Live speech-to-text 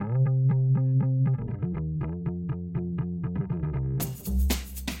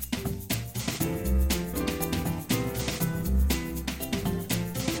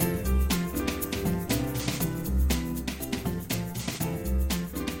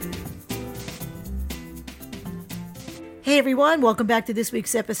Hey everyone, welcome back to this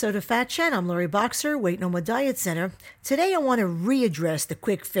week's episode of Fat Chat. I'm Lori Boxer, Weight No More Diet Center. Today I want to readdress the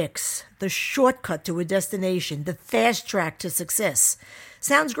quick fix, the shortcut to a destination, the fast track to success.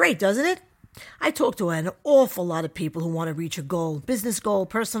 Sounds great, doesn't it? I talk to an awful lot of people who want to reach a goal, business goal,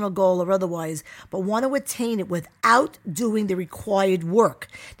 personal goal, or otherwise, but want to attain it without doing the required work.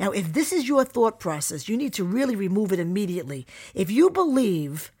 Now, if this is your thought process, you need to really remove it immediately. If you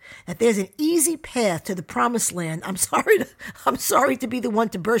believe that there's an easy path to the promised land, I'm sorry to be the one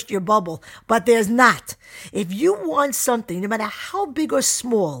to burst your bubble, but there's not. If you want something, no matter how big or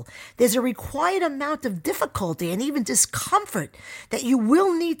small, there's a required amount of difficulty and even discomfort that you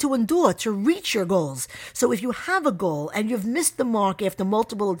will need to endure to reach your goals. So if you have a goal and you've missed the mark after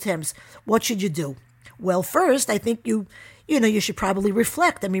multiple attempts, what should you do? Well, first, I think you should probably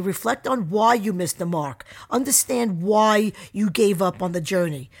reflect. Reflect on why you missed the mark. Understand why you gave up on the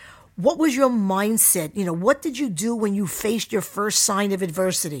journey. What was your mindset? What did you do when you faced your first sign of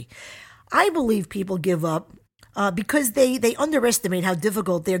adversity? I believe people give up because they underestimate how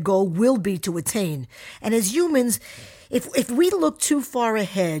difficult their goal will be to attain. And as humans, if we look too far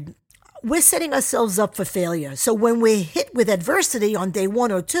ahead, we're setting ourselves up for failure. So when we're hit with adversity on day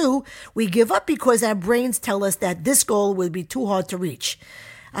 1 or 2, we give up because our brains tell us that this goal will be too hard to reach.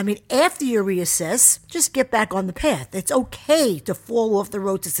 After you reassess, just get back on the path. It's okay to fall off the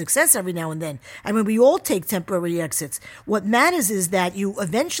road to success every now and then. We all take temporary exits. What matters is that you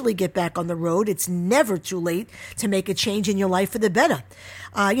eventually get back on the road. It's never too late to make a change in your life for the better.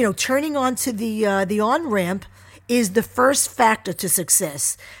 Turning onto the on-ramp is the first factor to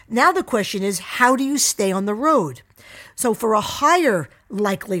success. Now the question is, how do you stay on the road? So for a higher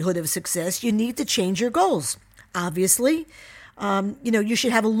likelihood of success, you need to change your goals. Obviously, you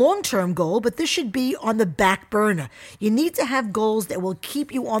should have a long-term goal, but this should be on the back burner. You need to have goals that will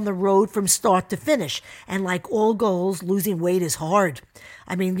keep you on the road from start to finish. And like all goals, losing weight is hard.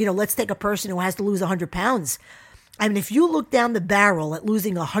 Let's take a person who has to lose 100 pounds. If you look down the barrel at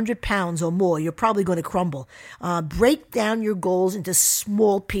losing 100 pounds or more, you're probably going to crumble. Break down your goals into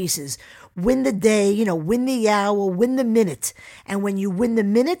small pieces. Win the day, win the hour, win the minute. And when you win the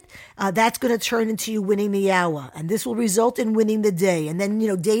minute, that's going to turn into you winning the hour. And this will result in winning the day. And then,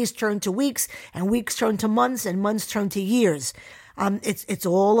 days turn to weeks, and weeks turn to months, and months turn to years. It's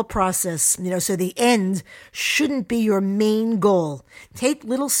all a process, so the end shouldn't be your main goal. Take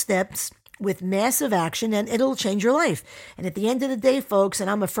little steps with massive action, and it'll change your life. And at the end of the day, folks, and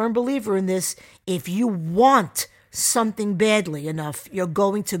I'm a firm believer in this, if you want something badly enough, you're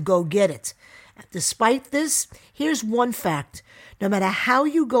going to go get it. Despite this, here's one fact. No matter how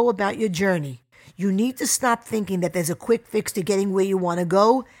you go about your journey, you need to stop thinking that there's a quick fix to getting where you want to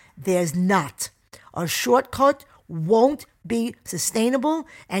go. There's not. A shortcut won't be sustainable,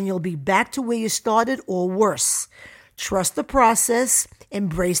 and you'll be back to where you started or worse. Trust the process,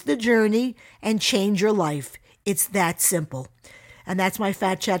 embrace the journey, and change your life. It's that simple. And that's my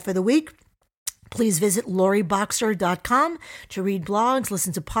Fat Chat for the week. Please visit LoriBoxer.com to read blogs,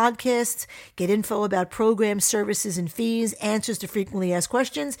 listen to podcasts, get info about programs, services, and fees, answers to frequently asked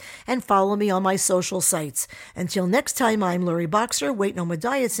questions, and follow me on my social sites. Until next time, I'm Lori Boxer, Weight No More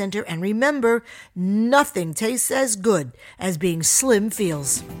Diet Center, and remember, nothing tastes as good as being slim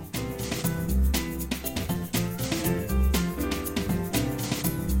feels.